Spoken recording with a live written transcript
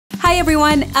Hi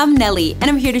everyone, I'm Nelly and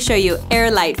I'm here to show you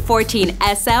Airlite 14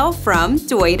 SL from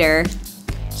Deuter.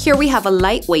 Here we have a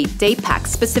lightweight day pack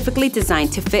specifically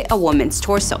designed to fit a woman's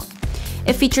torso.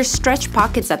 It features stretch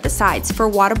pockets at the sides for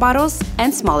water bottles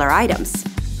and smaller items.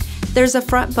 There's a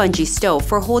front bungee stove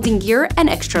for holding gear and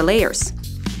extra layers.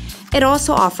 It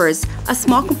also offers a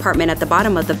small compartment at the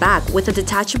bottom of the bag with a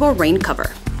detachable rain cover.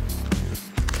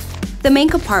 The main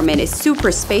compartment is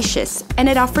super spacious and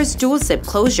it offers dual zip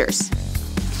closures.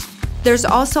 There's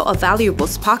also a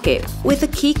valuables pocket with a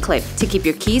key clip to keep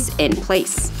your keys in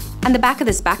place. On the back of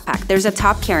this backpack, there's a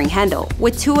top carrying handle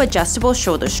with 2 adjustable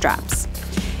shoulder straps.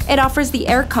 It offers the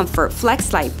Aircomfort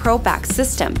Flexlite Pro back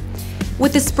system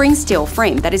with a spring steel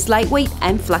frame that is lightweight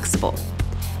and flexible.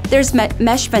 There's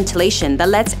mesh ventilation that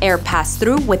lets air pass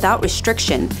through without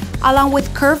restriction, along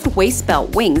with curved waist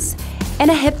belt wings and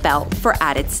a hip belt for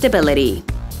added stability.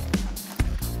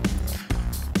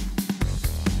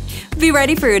 Be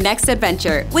ready for your next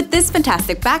adventure with this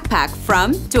fantastic backpack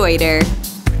from Deuter.